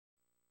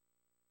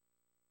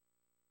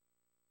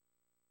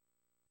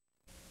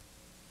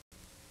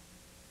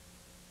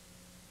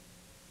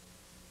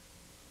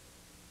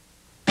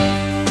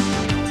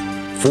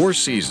Four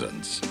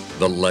Seasons,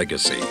 the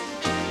legacy.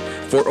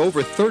 For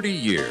over 30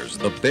 years,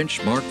 the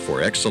benchmark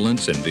for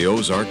excellence in the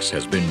Ozarks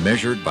has been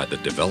measured by the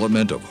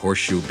development of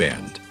Horseshoe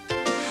Bend.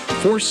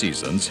 Four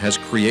Seasons has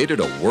created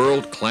a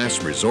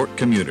world-class resort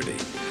community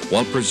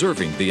while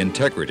preserving the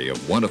integrity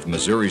of one of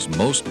Missouri's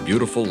most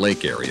beautiful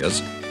lake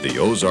areas, the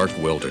Ozark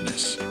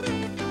Wilderness.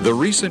 The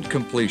recent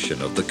completion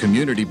of the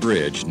community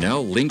bridge now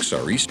links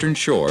our eastern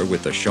shore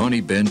with the Shawnee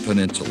Bend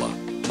Peninsula,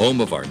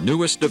 home of our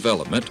newest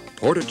development,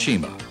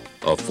 Portochima,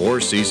 a Four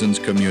Seasons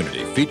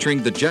community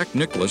featuring the Jack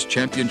Nicklaus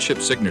Championship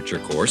Signature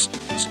Course,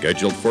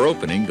 scheduled for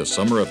opening the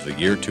summer of the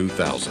year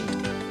 2000.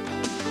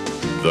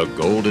 The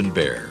Golden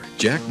Bear,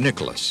 Jack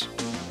Nicklaus.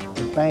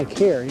 The bank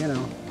here, you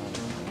know,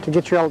 to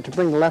get to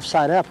bring the left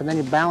side up, and then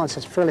you balance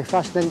it fairly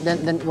fast. Then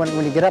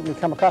when you get up and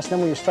you come across, then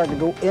when you start to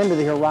go into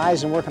the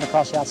horizon, working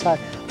across the outside,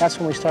 that's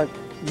when we start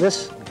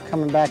this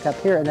coming back up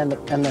here, and then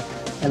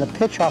the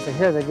pitch off of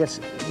here that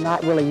gets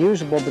not really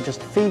usable, but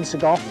just feeds the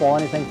golf ball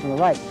anything from the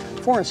right.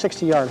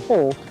 460-yard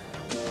hole,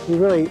 you're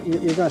going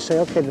to say,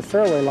 okay, the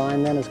fairway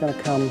line then is going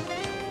to come,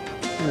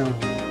 you know,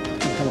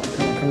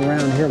 come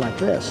around here like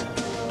this.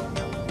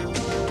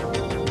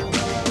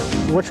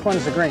 Which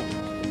one's the green?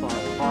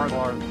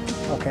 Hard.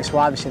 Okay, so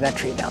obviously that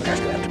tree down there is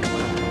going to have to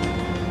come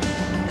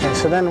out. Okay,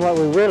 so then what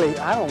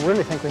I don't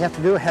really think we have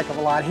to do a heck of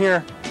a lot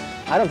here.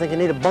 I don't think you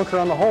need a bunker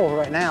on the hole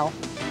right now.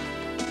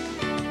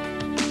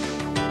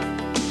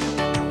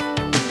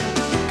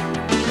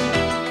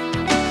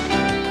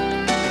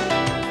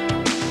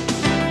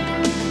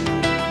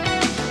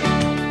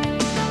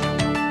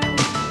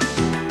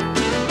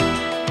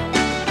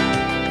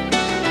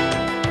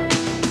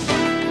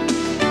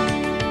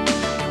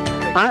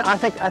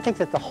 I think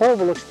that the hole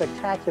will look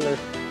spectacular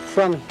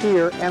from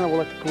here, and it will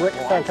look great,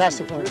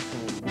 fantastic. We're going to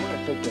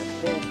take that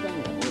whole thing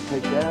down. We'll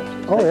take that.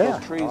 Oh, take yeah.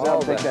 Those trees out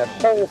and take that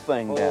whole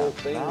thing down.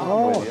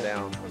 Oh.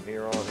 Down from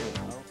here on in.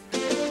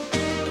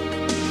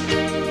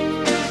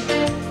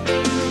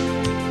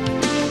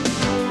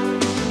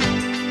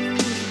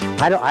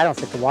 I don't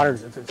think the water,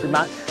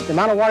 the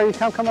amount of water you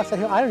come off the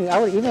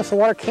hill, even if the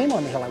water came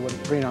on the hill, I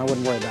wouldn't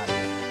worry about it.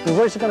 I mean,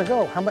 where's it going to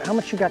go? How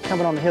much you got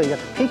coming on the hill? You got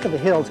the peak of the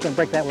hill, it's going to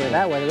break that way or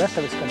that way. The rest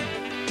of it's going to,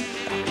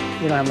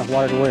 you don't have enough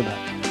water to worry about.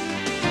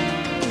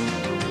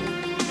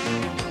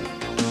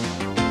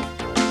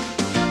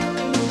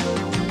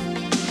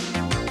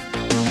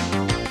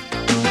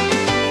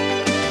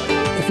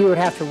 If you would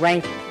have to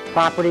rank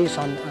properties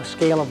on a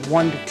scale of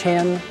 1 to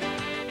 10,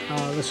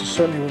 this is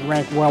certainly would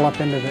rank well up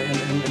into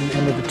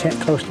the 10,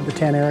 close to the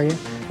 10 area,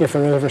 if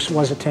there ever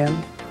was a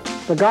 10.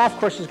 The golf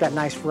course has got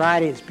nice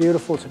variety. It's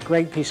beautiful. It's a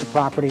great piece of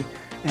property,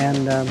 and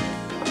we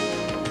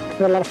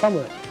had a lot of fun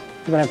with it.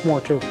 We're going to have more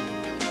too.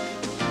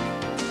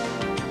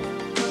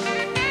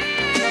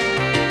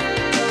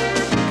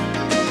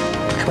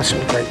 There's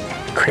some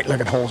great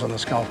looking holes on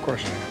this golf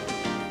course.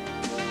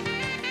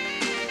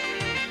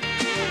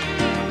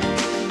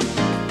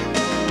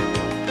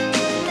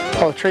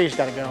 Oh, the trees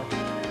got to go.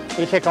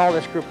 You take all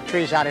this group of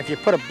trees out. If you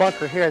put a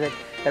bunker here that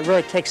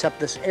really takes up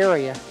this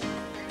area,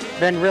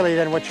 then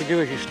what you do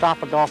is you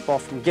stop a golf ball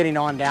from getting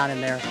on down in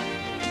there.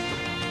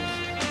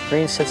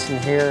 Green sits in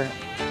here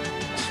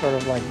sort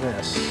of like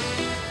this.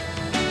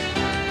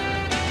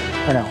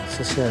 Or no, it's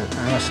just here.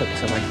 I'm going to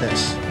sit like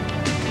this.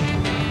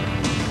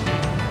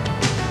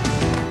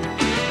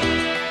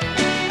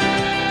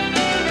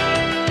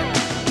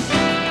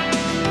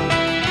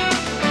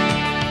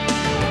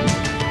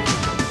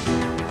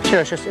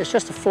 Sure, it's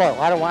just a flow.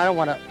 I don't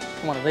want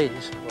one of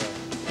these.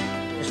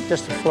 It's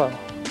just a flow.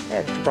 Yeah,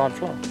 it's a broad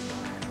flow.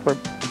 Where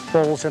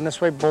bowls in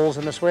this way,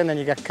 and then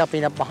you got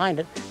cupping up behind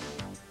it.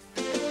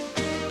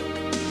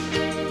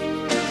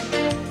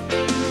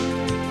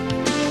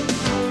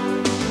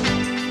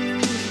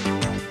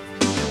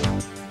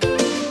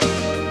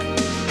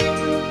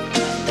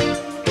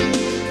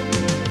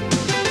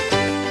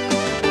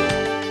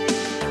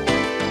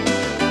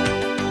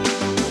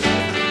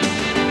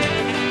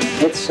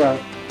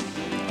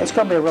 It's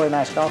going to be a really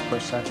nice golf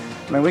course. I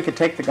mean, we could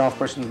take the golf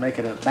course and make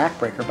it a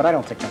backbreaker, but I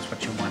don't think that's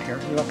what you want here.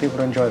 You want people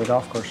to enjoy the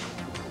golf course.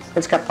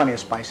 It's got plenty of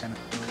spice in it.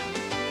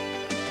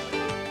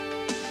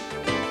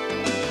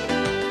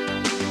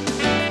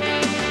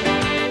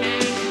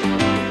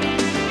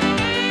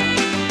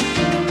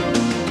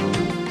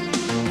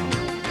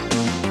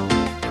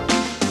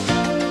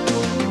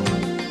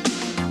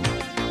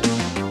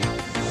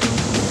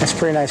 That's a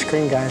pretty nice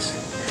green, guys.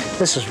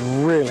 This is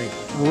really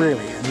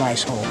a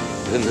nice hole.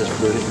 Isn't this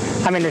pretty?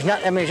 I mean,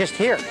 it's just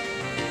here.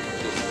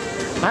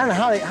 I don't know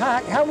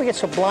how we get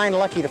so blind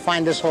lucky to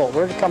find this hole.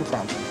 Where did it come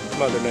from?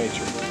 Mother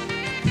Nature.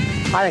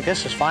 I think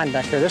this is fine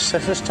back here. This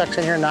tucks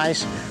in here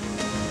nice.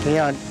 You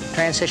know,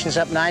 transitions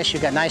up nice.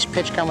 You've got nice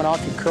pitch coming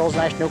off. Your curl's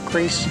nice, no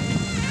crease.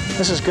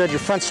 This is good. Your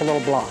front's a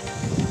little blah.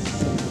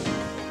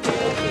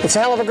 It's a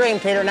hell of a green,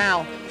 Peter,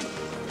 now.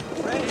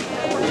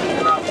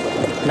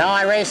 No,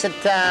 I raised it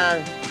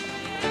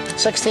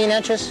 16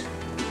 inches.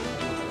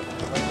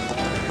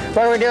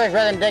 What we do is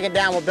rather than dig it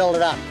down, we'll build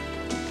it up.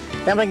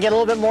 Then we can get a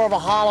little bit more of a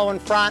hollow in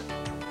front.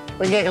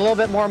 We can get a little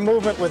bit more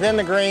movement within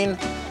the green.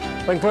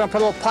 We can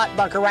put a little putt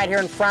bunker right here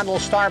in front, a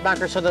little star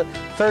bunker, so the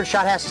third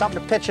shot has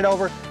something to pitch it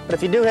over. But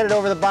if you do hit it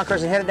over the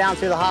bunkers and hit it down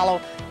through the hollow,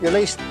 you're at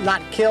least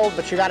not killed,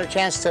 but you got a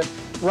chance to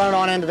run it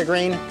on into the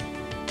green.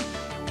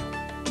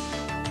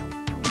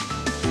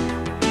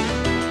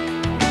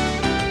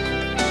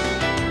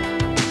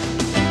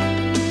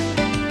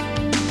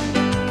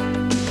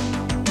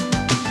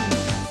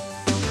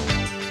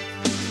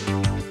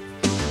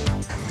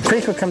 The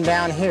creek would come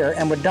down here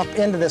and would dump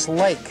into this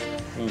lake.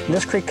 And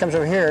this creek comes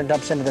over here and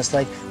dumps into this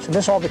lake. So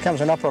this all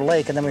becomes an upper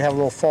lake, and then we have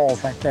little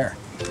falls right there.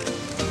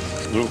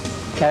 Ooh.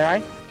 All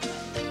right?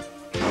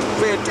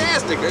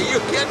 Fantastic, are you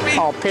kidding me?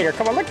 Oh, Peter,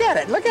 come on, look at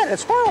it. Look at it,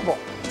 it's horrible.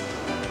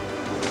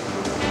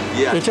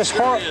 Yeah, It's just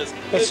sure is.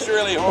 It's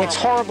really horrible. It's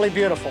horribly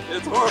beautiful.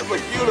 It's horribly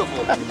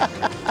beautiful.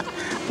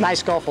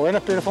 Nice golf hole, isn't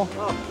it beautiful?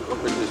 Oh,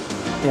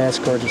 gorgeous. Yeah, it's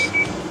gorgeous.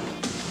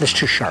 It's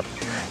too sharp.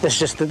 It's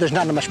just that there's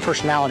not much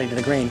personality to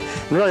the green.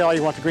 And really all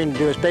you want the green to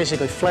do is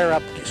basically flare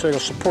up so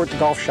it'll support the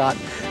golf shot,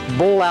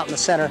 bowl out in the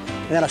center,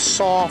 and then a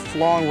soft,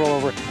 long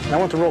rollover. And I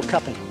want the roll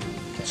cupping,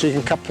 so you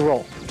can cup the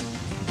roll.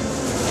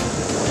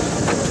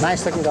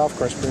 Nice looking golf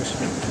course, Bruce.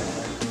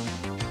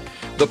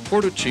 The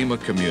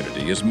Portochima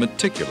community is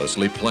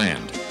meticulously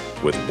planned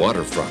with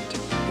waterfront,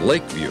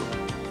 lake view,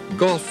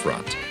 golf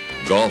front,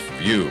 golf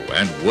view,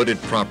 and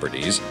wooded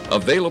properties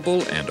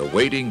available and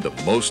awaiting the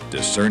most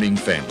discerning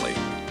family.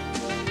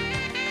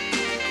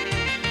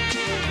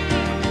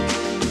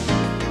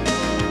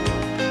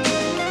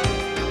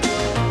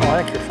 Oh,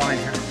 I think you're fine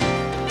here.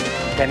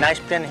 You got a nice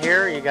pin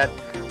here. You got,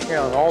 you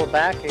know, all the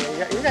back.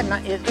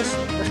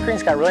 This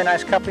green's got really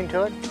nice cupping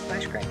to it.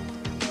 Nice green.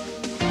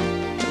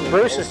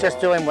 Bruce is just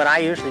doing what I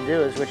usually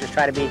do, which is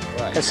try to be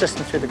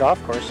consistent through the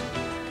golf course.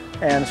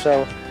 And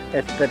so,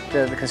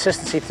 the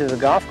consistency through the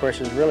golf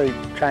course is really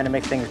trying to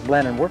make things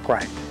blend and work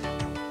right.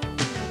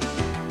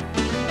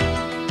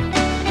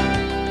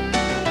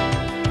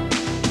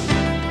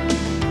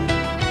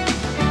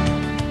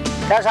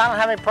 Guys, I don't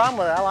have any problem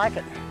with it. I like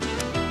it.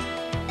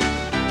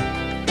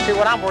 See,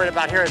 what I'm worried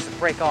about here is the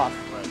break off.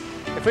 Right.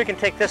 If we can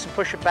take this and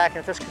push it back, and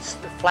if this can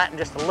flatten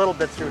just a little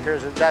bit through here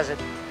as it does it,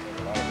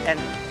 and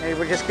it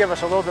would just give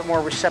us a little bit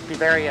more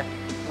receptive area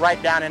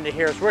right down into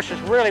here, which is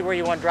really where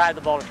you want to drive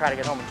the ball to try to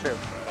get home too.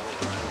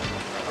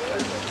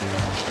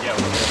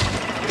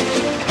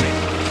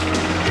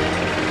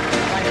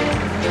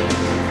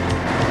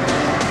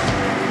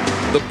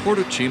 The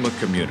Portochima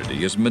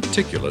community is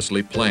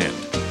meticulously planned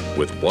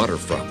with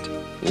waterfront,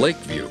 lake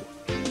view,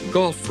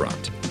 golf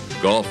front,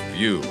 golf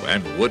view,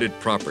 and wooded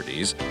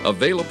properties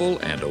available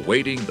and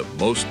awaiting the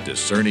most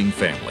discerning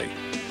family.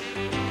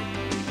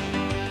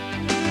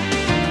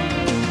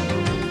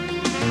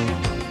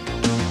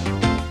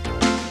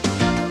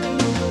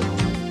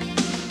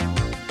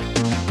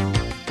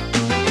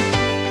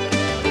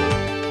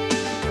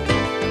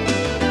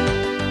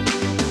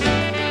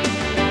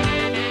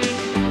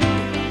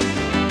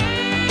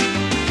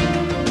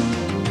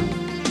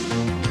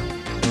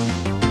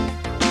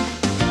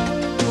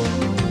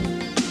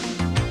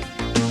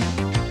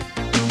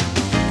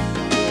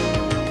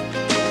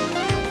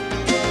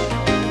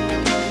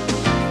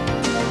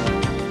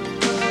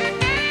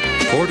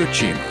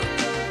 Portochima,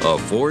 a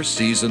Four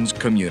Seasons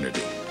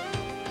community.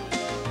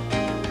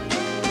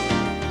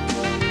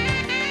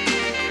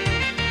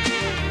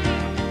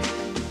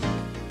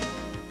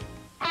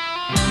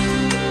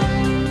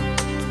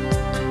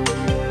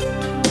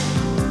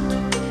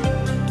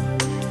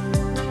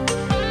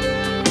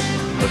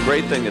 The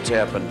great thing that's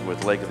happened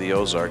with Lake of the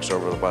Ozarks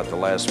over about the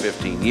last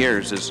 15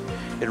 years is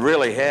it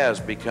really has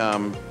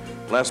become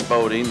less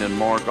boating and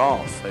more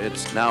golf.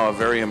 It's now a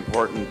very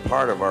important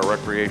part of our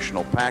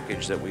recreational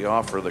package that we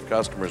offer the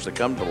customers that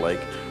come to the lake.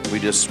 We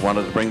just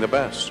wanted to bring the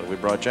best, so we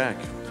brought Jack.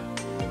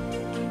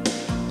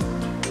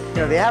 You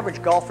know, the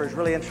average golfer is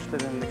really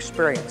interested in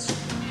experience.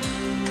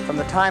 From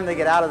the time they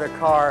get out of their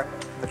car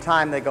to the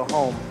time they go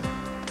home,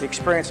 the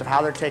experience of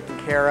how they're taken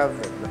care of,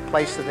 the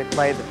place that they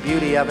play, the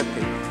beauty of it,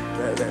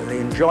 the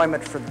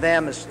enjoyment for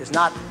them is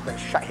not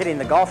hitting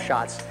the golf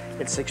shots,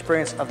 it's the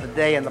experience of the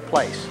day and the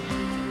place.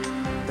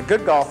 The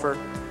good golfer,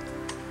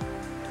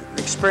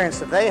 the experience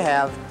that they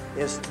have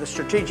is the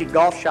strategic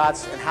golf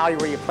shots and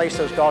where you place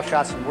those golf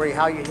shots and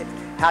how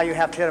you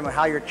have to hit them and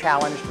how you're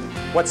challenged and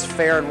what's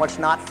fair and what's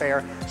not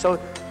fair. So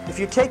if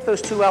you take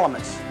those two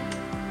elements,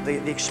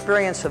 the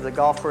experience of the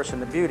golf course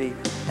and the beauty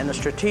and the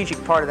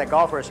strategic part of that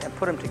golf course and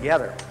put them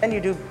together, then you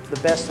do the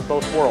best of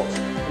both worlds.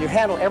 And you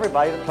handle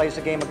everybody that plays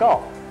the game of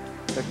golf.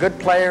 The good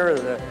player,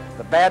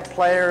 the bad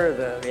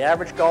player, the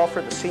average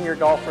golfer, the senior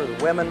golfer,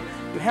 the women,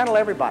 you handle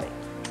everybody.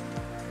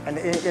 And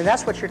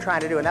that's what you're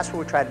trying to do, and that's what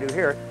we try to do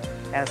here.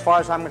 And as far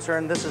as I'm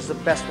concerned, this is the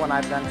best one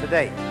I've done to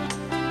date.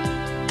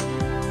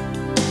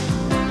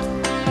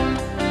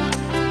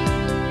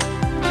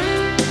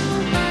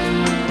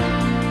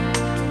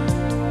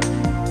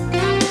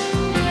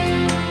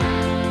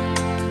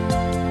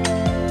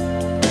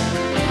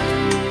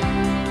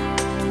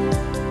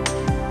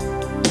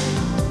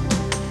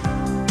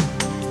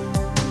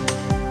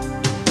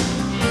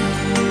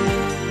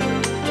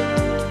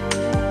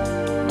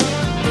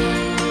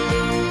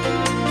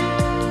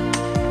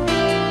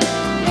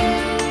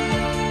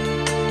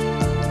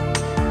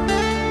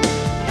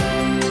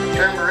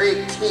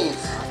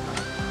 18th,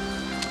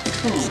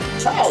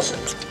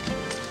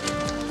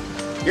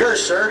 2000.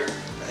 Yours, sir.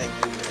 Thank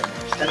you.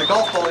 And the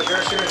golf ball is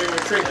yours as soon as you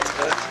retrieve it.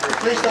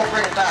 Please don't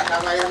bring it back.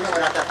 I'm not even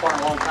moving out that far in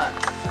a long time.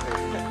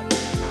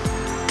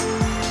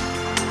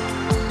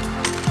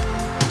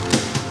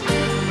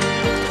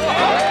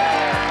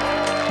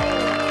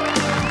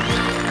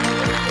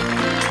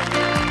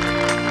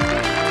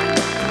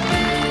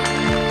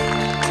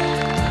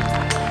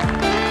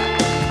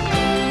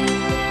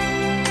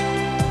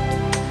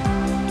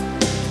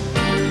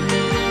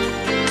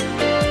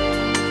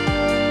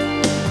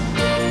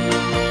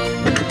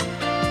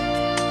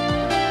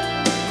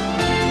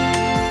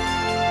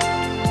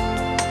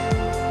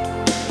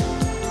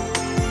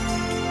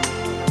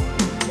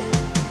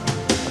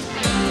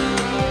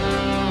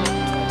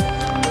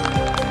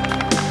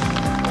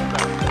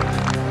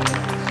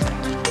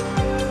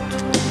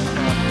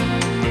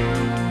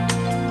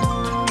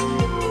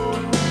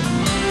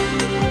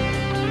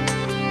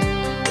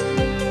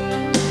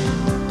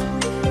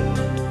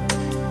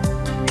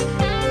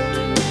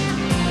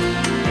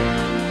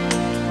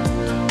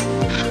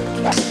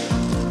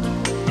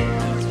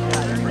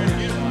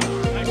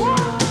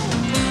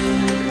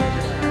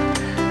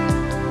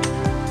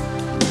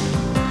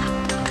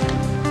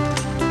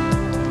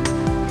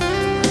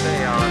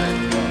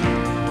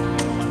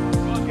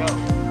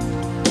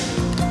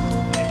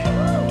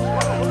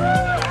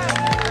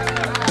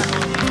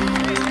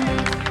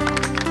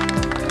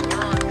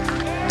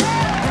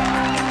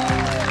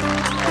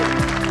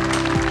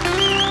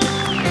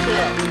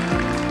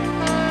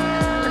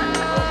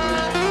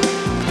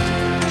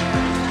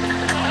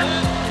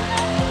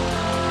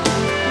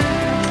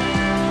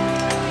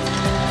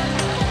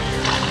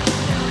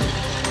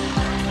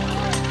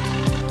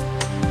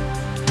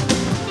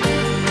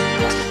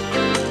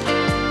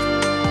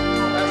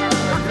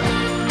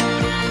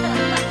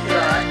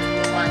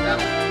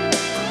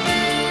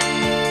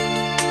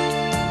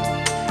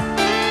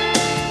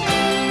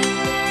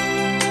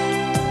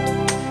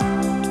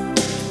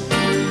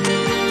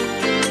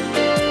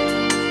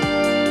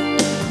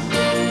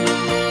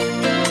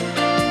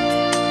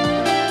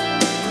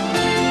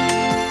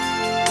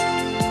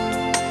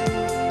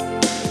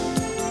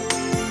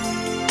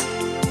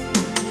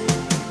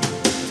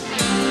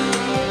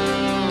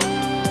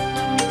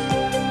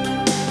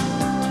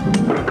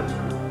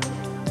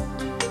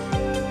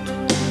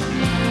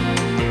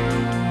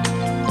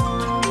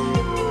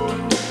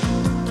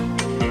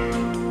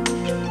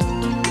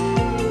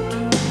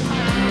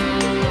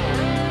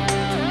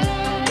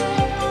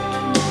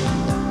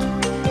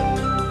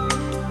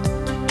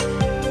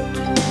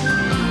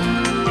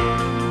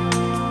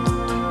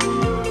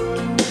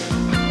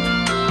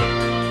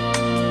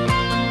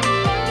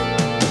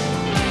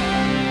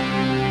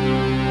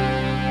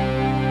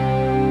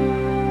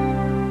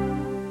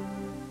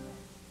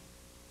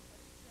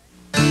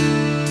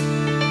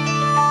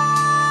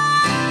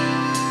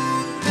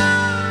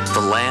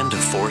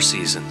 Four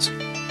Seasons.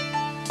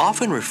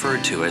 Often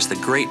referred to as the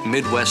Great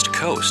Midwest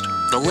Coast,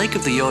 the Lake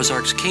of the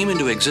Ozarks came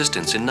into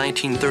existence in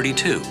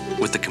 1932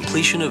 with the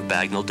completion of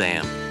Bagnell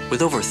Dam.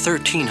 With over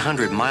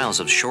 1,300 miles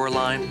of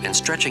shoreline and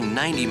stretching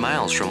 90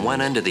 miles from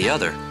one end to the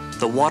other,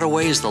 the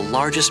waterway is the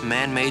largest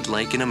man-made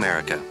lake in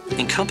America,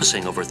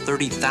 encompassing over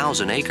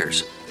 30,000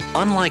 acres.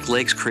 Unlike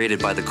lakes created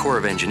by the Corps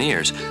of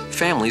Engineers,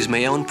 families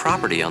may own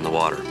property on the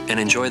water and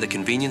enjoy the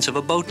convenience of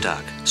a boat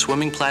dock,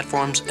 swimming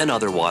platforms, and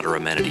other water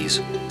amenities.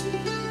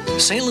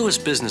 St. Louis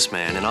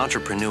businessman and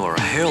entrepreneur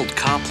Harold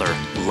Koppler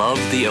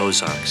loved the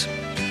Ozarks.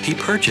 He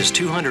purchased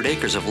 200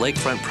 acres of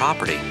lakefront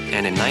property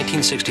and in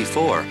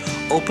 1964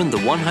 opened the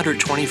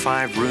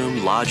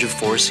 125-room Lodge of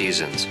Four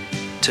Seasons.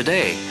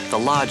 Today, the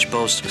lodge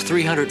boasts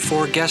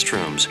 304 guest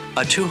rooms,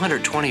 a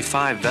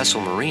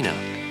 225-vessel marina,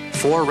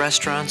 4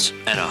 restaurants,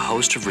 and a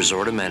host of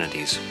resort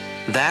amenities.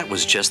 That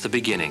was just the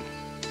beginning.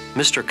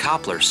 Mr.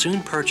 Koppler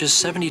soon purchased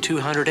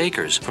 7,200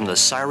 acres from the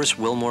Cyrus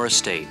Wilmore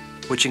Estate,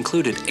 which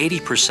included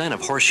 80%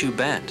 of Horseshoe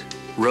Bend.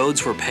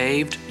 Roads were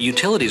paved,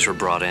 utilities were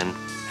brought in,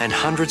 and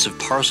hundreds of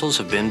parcels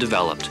have been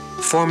developed,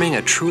 forming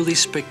a truly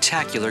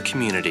spectacular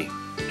community.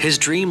 His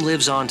dream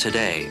lives on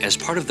today as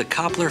part of the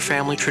Koppler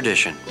family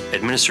tradition,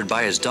 administered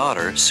by his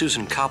daughter,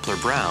 Susan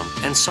Koppler Brown,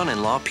 and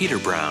son-in-law, Peter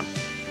Brown.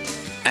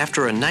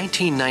 After a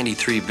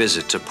 1993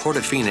 visit to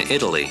Portofino,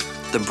 Italy,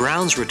 the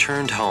Browns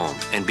returned home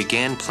and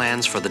began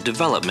plans for the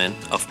development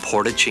of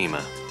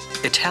Portocima,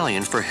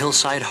 Italian for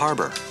Hillside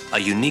Harbor, a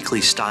uniquely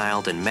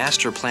styled and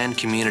master-planned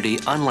community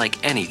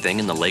unlike anything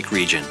in the lake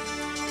region.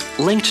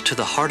 Linked to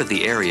the heart of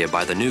the area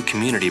by the new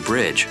community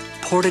bridge,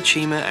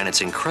 Portocima and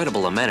its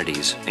incredible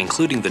amenities,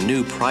 including the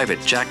new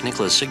private Jack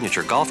Nicklaus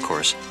signature golf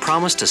course,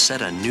 promise to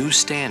set a new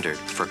standard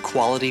for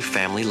quality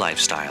family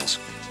lifestyles.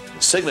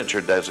 The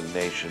signature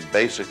designation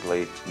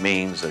basically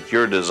means that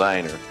your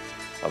designer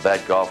of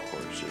that golf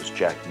course is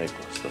Jack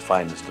Nicklaus, the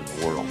finest in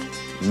the world.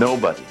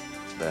 Nobody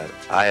that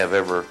I have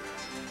ever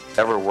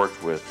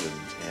worked with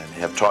and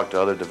have talked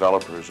to other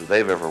developers who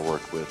they've ever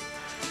worked with,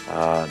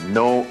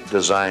 no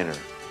designer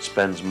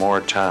spends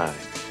more time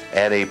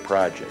at a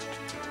project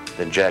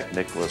than Jack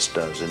Nicklaus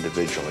does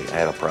individually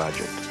at a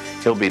project.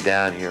 He'll be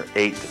down here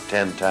 8 to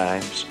 10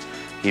 times.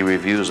 He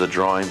reviews the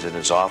drawings in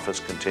his office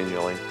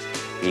continually.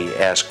 He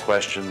asks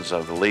questions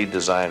of the lead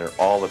designer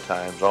all the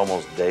time,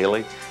 almost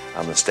daily,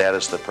 on the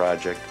status of the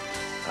project.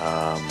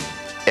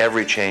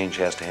 Every change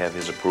has to have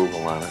his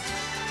approval on it.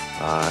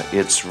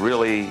 It's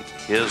really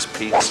his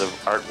piece of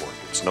artwork.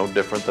 It's no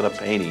different than a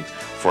painting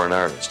for an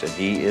artist, and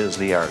he is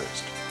the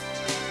artist.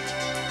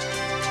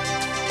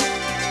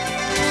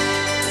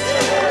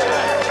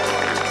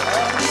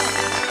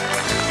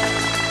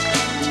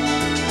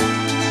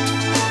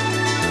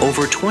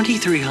 Over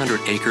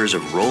 2,300 acres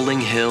of rolling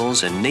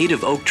hills and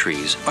native oak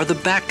trees are the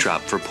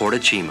backdrop for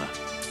Portachima.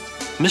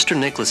 Mr.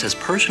 Nicklaus has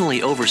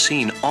personally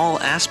overseen all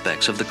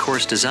aspects of the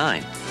course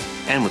design,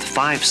 and with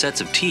 5 sets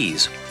of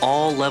tees,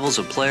 all levels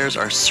of players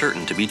are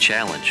certain to be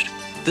challenged.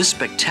 This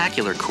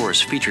spectacular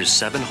course features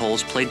 7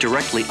 holes played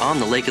directly on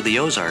the Lake of the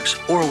Ozarks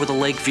or with a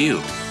lake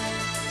view.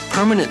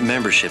 Permanent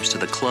memberships to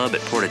the club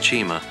at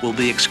Portachima will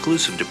be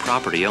exclusive to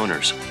property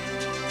owners.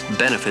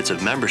 Benefits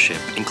of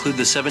membership include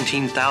the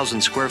 17,000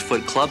 square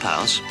foot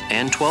clubhouse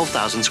and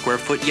 12,000 square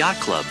foot yacht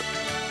club,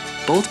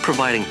 both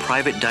providing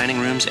private dining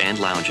rooms and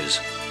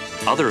lounges.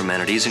 Other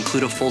amenities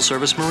include a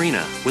full-service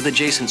marina with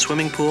adjacent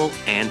swimming pool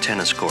and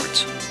tennis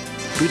courts.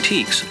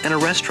 Boutiques and a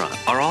restaurant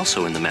are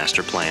also in the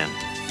master plan.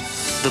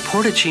 The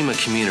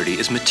Portachima community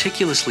is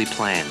meticulously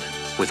planned,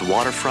 with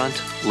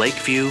waterfront, lake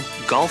view,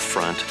 golf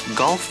front,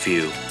 golf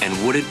view,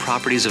 and wooded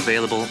properties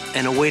available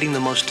and awaiting the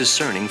most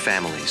discerning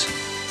families.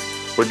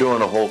 We're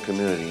doing a whole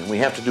community, and we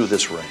have to do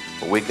this right.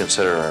 What we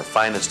consider our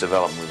finest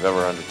development we've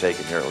ever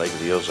undertaken here at Lake of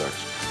the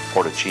Ozarks,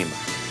 Portachima.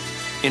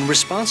 In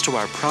response to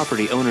our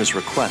property owners'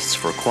 requests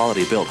for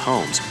quality-built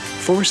homes,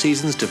 Four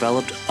Seasons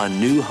developed a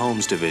new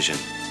homes division,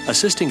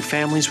 assisting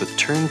families with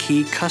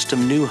turnkey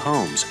custom new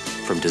homes,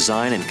 from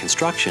design and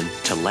construction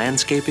to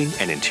landscaping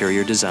and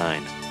interior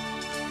design.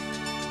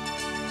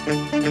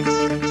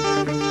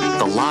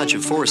 The Lodge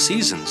of Four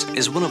Seasons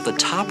is one of the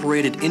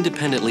top-rated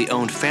independently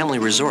owned family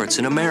resorts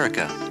in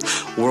America.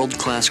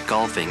 World-class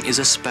golfing is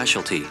a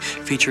specialty,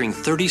 featuring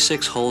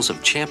 36 holes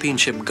of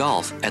championship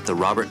golf at the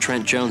Robert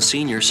Trent Jones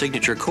Sr.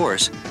 Signature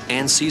Course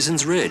and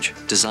Seasons Ridge,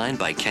 designed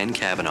by Ken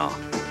Cavanaugh.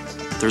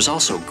 There's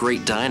also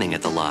great dining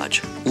at the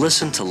Lodge.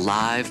 Listen to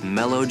live,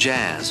 mellow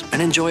jazz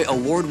and enjoy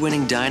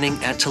award-winning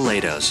dining at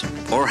Toledo's,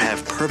 or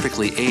have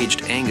perfectly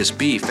aged Angus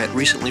beef at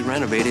recently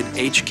renovated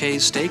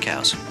HK's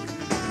Steakhouse.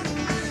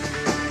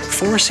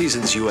 Four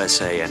Seasons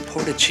USA and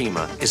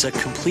Portachima is a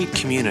complete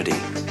community,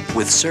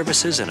 with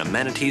services and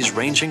amenities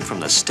ranging from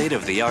the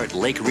state-of-the-art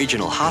Lake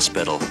Regional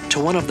Hospital to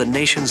one of the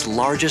nation's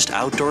largest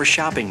outdoor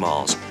shopping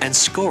malls and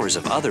scores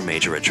of other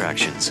major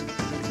attractions.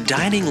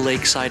 Dining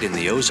lakeside in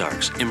the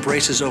Ozarks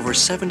embraces over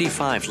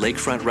 75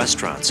 lakefront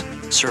restaurants,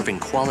 serving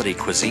quality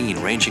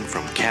cuisine ranging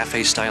from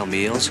cafe-style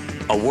meals,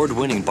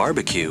 award-winning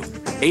barbecue,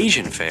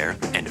 Asian fare,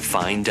 and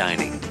fine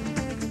dining.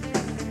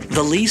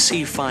 The Lee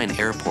C. Fine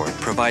Airport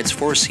provides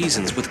Four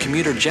Seasons with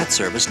commuter jet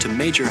service to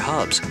major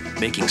hubs,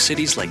 making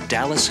cities like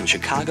Dallas and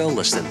Chicago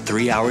less than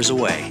 3 hours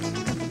away.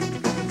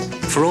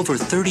 For over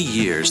 30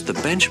 years, the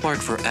benchmark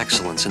for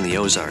excellence in the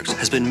Ozarks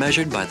has been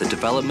measured by the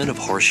development of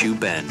Horseshoe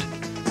Bend.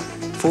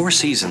 Four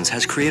Seasons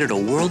has created a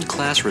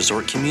world-class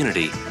resort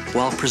community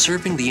while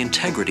preserving the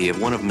integrity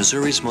of one of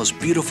Missouri's most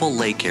beautiful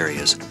lake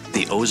areas,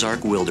 the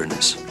Ozark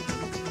Wilderness.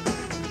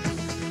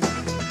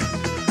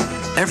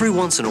 Every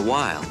once in a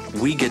while,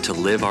 we get to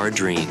live our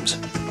dreams.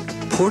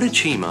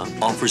 Portachima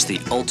offers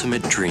the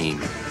ultimate dream,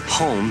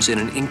 homes in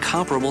an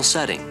incomparable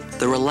setting,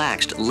 the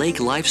relaxed lake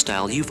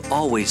lifestyle you've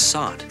always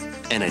sought,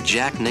 and a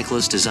Jack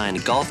Nicklaus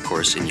designed golf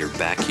course in your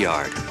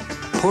backyard.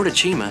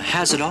 Portachima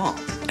has it all,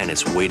 and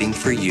it's waiting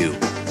for you.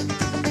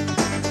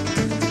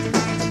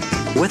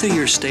 Whether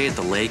your stay at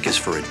the lake is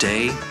for a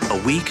day,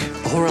 a week,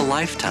 or a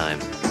lifetime,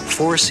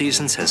 Four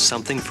Seasons has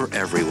something for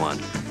everyone.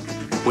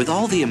 With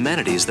all the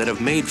amenities that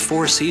have made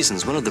Four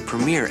Seasons one of the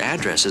premier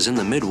addresses in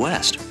the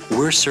Midwest,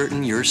 we're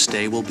certain your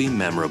stay will be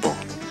memorable.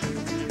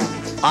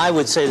 I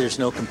would say there's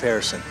no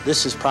comparison.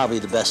 This is probably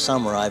the best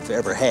summer I've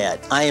ever had.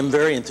 I am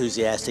very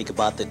enthusiastic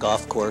about the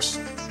golf course.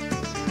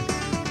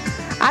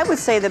 I would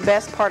say the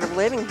best part of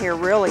living here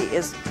really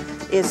is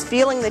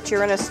feeling that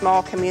you're in a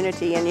small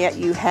community and yet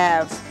you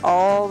have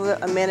all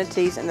the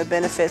amenities and the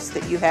benefits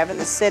that you have in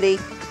the city.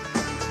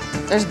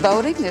 There's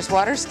boating, there's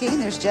water skiing,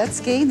 there's jet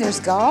skiing, there's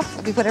golf,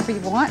 I mean, whatever you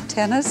want,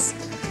 tennis,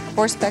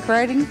 horseback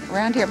riding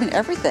around here, I mean,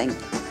 everything.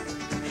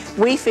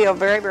 We feel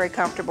very, very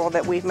comfortable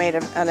that we've made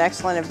an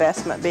excellent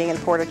investment being in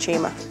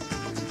Portachima.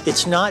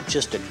 It's not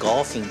just a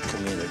golfing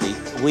community.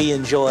 We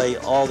enjoy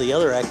all the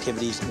other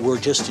activities. We're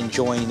just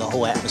enjoying the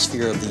whole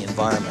atmosphere of the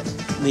environment.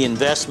 The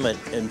investment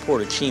in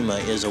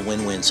Portachima is a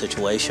win-win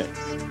situation.